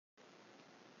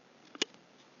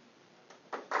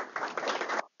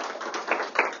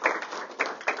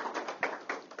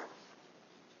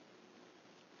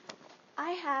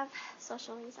have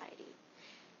social anxiety.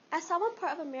 As someone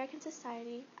part of American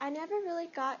society, I never really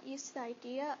got used to the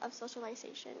idea of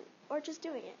socialization, or just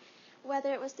doing it,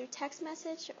 whether it was through text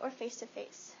message or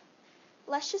face-to-face.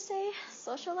 Let's just say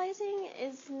socializing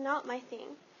is not my thing.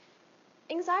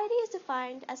 Anxiety is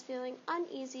defined as feeling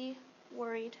uneasy,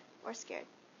 worried, or scared.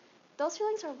 Those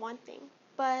feelings are one thing,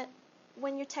 but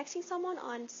when you're texting someone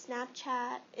on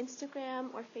Snapchat,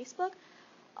 Instagram, or Facebook,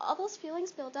 all those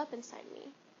feelings build up inside me.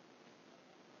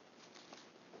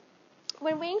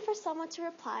 When waiting for someone to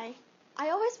reply, I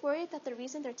always worry that the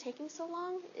reason they're taking so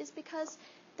long is because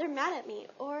they're mad at me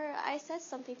or I said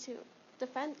something to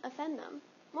offend them.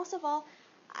 Most of all,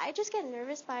 I just get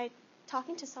nervous by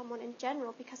talking to someone in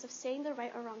general because of saying the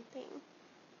right or wrong thing.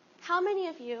 How many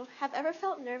of you have ever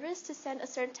felt nervous to send a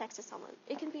certain text to someone?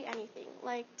 It can be anything,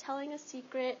 like telling a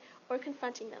secret or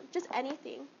confronting them, just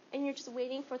anything, and you're just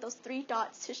waiting for those 3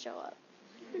 dots to show up.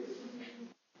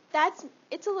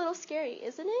 It's a little scary,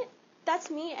 isn't it? That's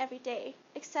me every day,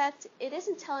 except it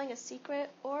isn't telling a secret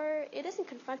or it isn't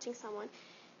confronting someone.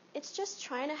 It's just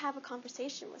trying to have a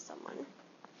conversation with someone.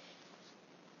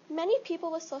 Many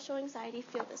people with social anxiety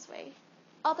feel this way.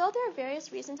 Although there are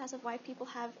various reasons as to why people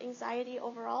have anxiety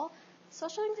overall,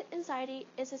 social anxiety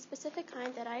is a specific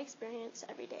kind that I experience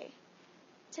every day.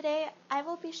 Today, I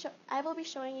will be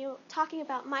talking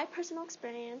about my personal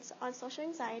experience on social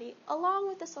anxiety, along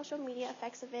with the social media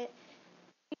effects of it,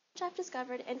 which I've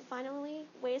discovered, and finally,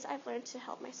 ways I've learned to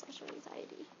help my social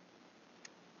anxiety.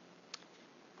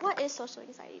 What is social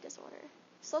anxiety disorder?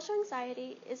 Social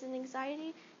anxiety is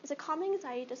a common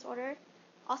anxiety disorder,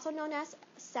 also known as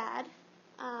SAD.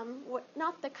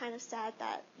 Not the kind of sad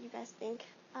that you guys think,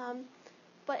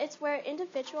 but it's where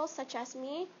individuals such as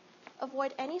me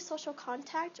avoid any social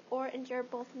contact or endure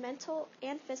both mental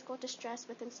and physical distress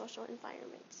within social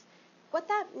environments. What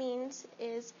that means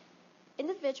is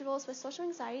individuals with social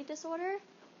anxiety disorder,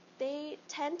 they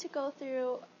tend to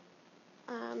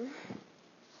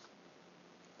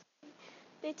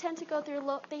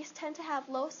have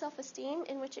low self-esteem,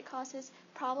 in which it causes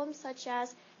problems such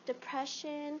as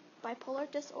depression, bipolar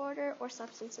disorder, or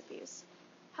substance abuse.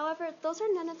 However, those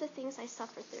are none of the things I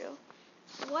suffer through.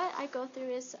 What I go through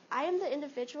is I am the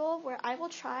individual where I will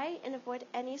try and avoid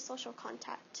any social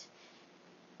contact.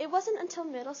 It wasn't until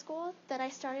middle school that I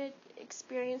started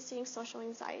experiencing social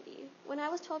anxiety. When I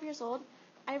was 12 years old,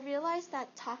 I realized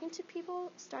that talking to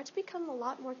people started to become a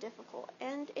lot more difficult,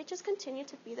 and it just continued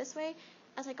to be this way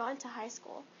as I got into high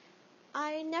school.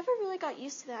 I never really got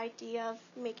used to the idea of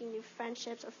making new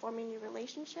friendships or forming new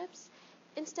relationships.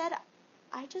 Instead,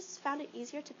 I just found it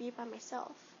easier to be by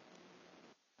myself.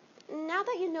 Now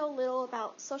that you know a little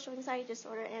about social anxiety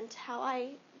disorder and how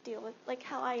I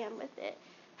am with it,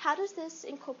 how does this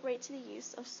incorporate to the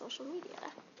use of social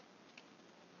media?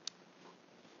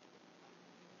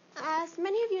 As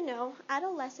many of you know,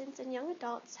 adolescents and young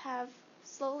adults have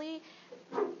slowly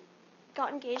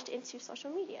got engaged into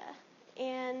social media.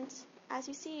 And as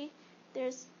you see,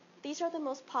 these are the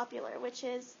most popular, which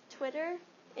is Twitter,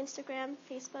 Instagram,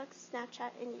 Facebook,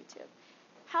 Snapchat, and YouTube.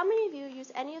 How many of you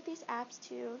use any of these apps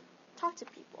to talk to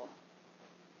people?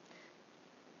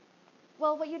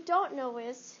 Well, what you don't know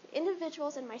is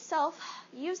individuals and myself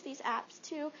use these apps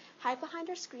to hide behind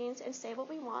our screens and say what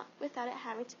we want without it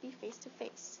having to be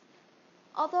face-to-face.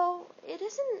 Although it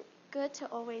isn't good to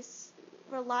always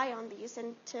rely on these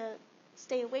and to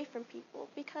stay away from people,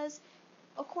 because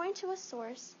according to a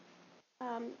source,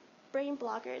 Brain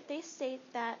Blogger, they state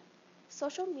that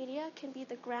social media can be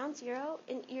the ground zero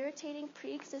in irritating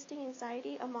pre-existing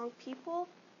anxiety among people,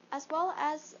 as well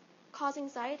as cause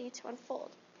anxiety to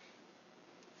unfold.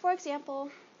 For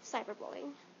example,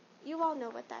 cyberbullying. You all know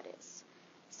what that is.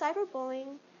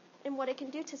 Cyberbullying and what it can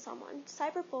do to someone.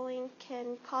 Cyberbullying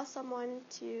can cause someone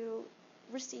to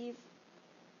receive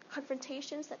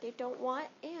confrontations that they don't want,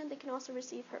 and they can also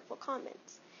receive hurtful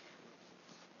comments.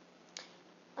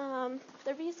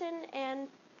 The reason, and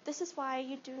this is why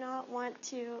you do not want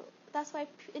to, that's why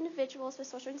individuals with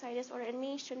social anxiety disorder and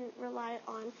me shouldn't rely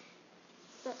on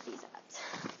these apps.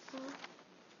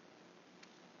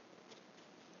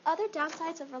 Other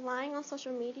downsides of relying on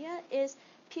social media is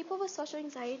people with social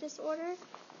anxiety disorder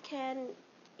can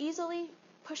easily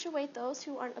push away those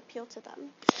who aren't appeal to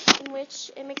them, in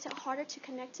which it makes it harder to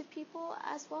connect to people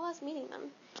as well as meeting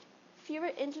them. Fewer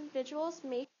individuals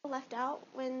may feel left out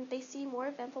when they see more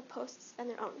eventful posts than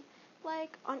their own.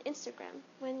 Like on Instagram,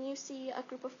 when you see a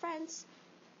group of friends,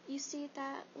 you see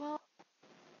that, well,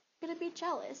 you're going to be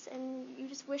jealous, and you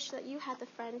just wish that you had the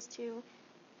friends to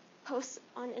post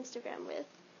on Instagram with.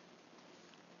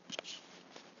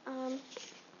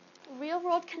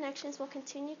 Real-world connections will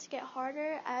continue to get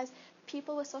harder as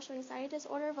people with social anxiety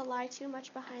disorder rely too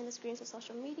much behind the screens of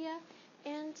social media,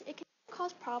 and it can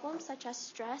cause problems such as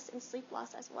stress and sleep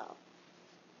loss as well.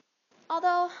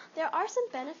 Although there are some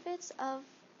benefits of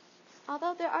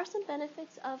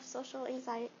social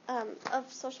anxiety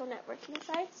of social networking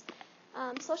sites,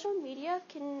 social media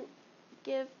can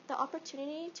give the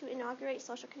opportunity to inaugurate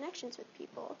social connections with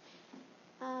people.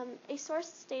 A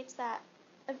source states that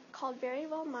called Very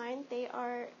Well Mind,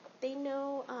 they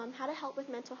know how to help with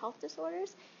mental health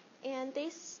disorders, and they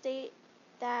state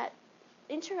that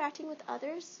interacting with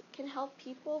others can help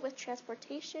people with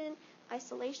transportation,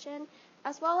 isolation,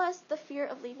 as well as the fear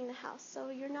of leaving the house. So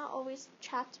you're not always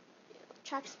trapped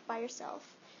by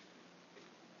yourself.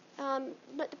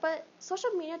 But social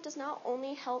media does not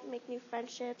only help make new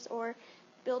friendships or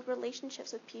build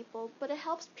relationships with people, but it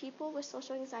helps people with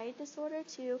social anxiety disorder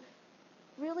to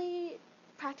really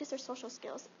practice their social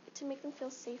skills to make them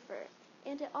feel safer.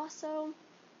 And it also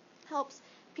helps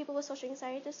people with social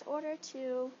anxiety disorder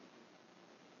to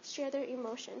share their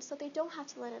emotions so they don't have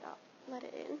to let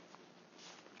it in.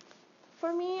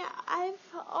 For me, I've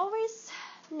always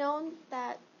known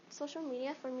that social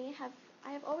media for me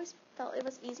I have always felt it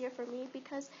was easier for me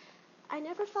because I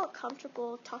never felt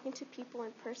comfortable talking to people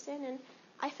in person, and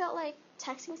I felt like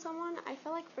texting someone, I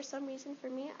felt like for some reason for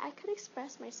me, I could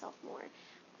express myself more.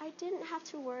 I didn't have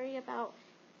to worry about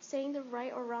saying the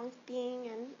right or wrong thing,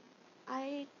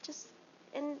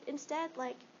 and instead,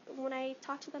 like, when I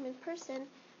talked to them in person,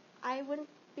 I wouldn't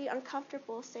be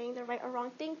uncomfortable saying the right or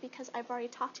wrong thing because I've already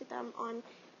talked to them on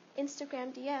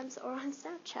Instagram DMs or on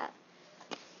Snapchat.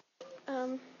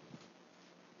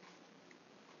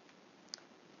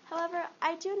 However,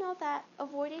 I do know that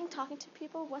avoiding talking to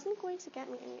people wasn't going to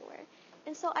get me anywhere.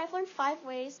 And so I've learned 5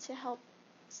 ways to help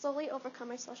slowly overcome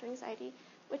my social anxiety,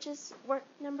 which is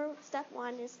step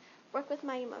 1 is work with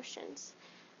my emotions.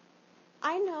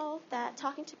 I know that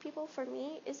talking to people for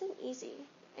me isn't easy,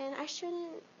 and I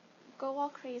shouldn't go all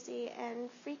crazy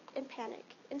and freak and panic.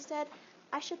 Instead,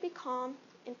 I should be calm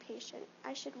and patient.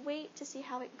 I should wait to see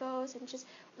how it goes and just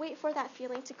wait for that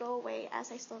feeling to go away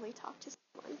as I slowly talk to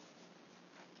someone.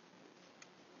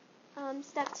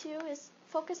 Step 2 is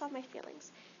focus on my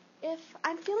feelings. If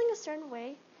I'm feeling a certain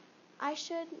way, I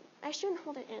shouldn't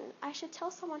hold it in. I should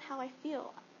tell someone how I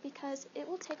feel because it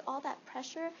will take all that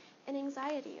pressure and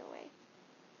anxiety away.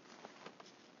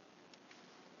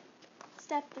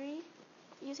 Step 3,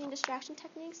 using distraction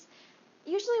techniques.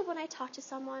 Usually when I talk to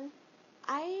someone,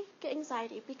 I get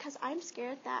anxiety because I'm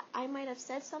scared that I might have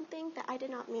said something that I did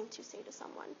not mean to say to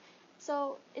someone.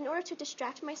 So in order to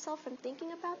distract myself from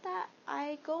thinking about that,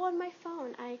 I go on my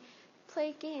phone, I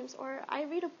play games, or I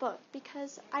read a book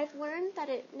because I've learned that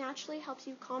it naturally helps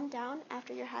you calm down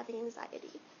after you're having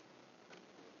anxiety.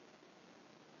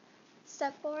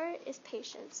 Step 4 is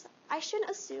patience. I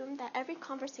shouldn't assume that every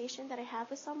conversation that I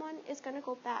have with someone is going to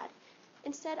go bad.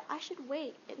 Instead, I should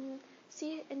wait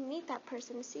and meet that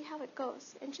person and see how it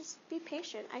goes and just be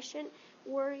patient. I shouldn't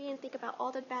worry and think about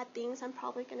all the bad things I'm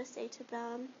probably going to say to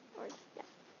them.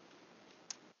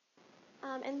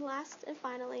 And last and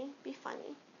finally, be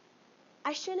funny.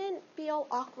 I shouldn't be all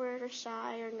awkward or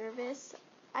shy or nervous.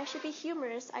 I should be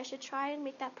humorous. I should try and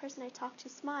make that person I talk to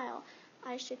smile.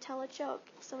 I should tell a joke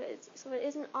so it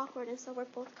isn't awkward and so we're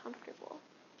both comfortable.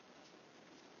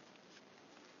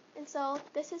 And so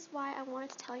this is why I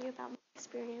wanted to tell you about my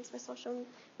experience with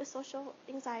social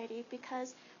anxiety,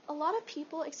 because a lot of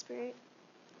people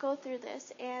go through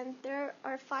this, and there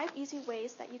are 5 easy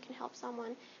ways that you can help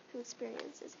someone who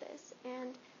experiences this.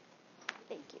 And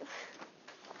thank you.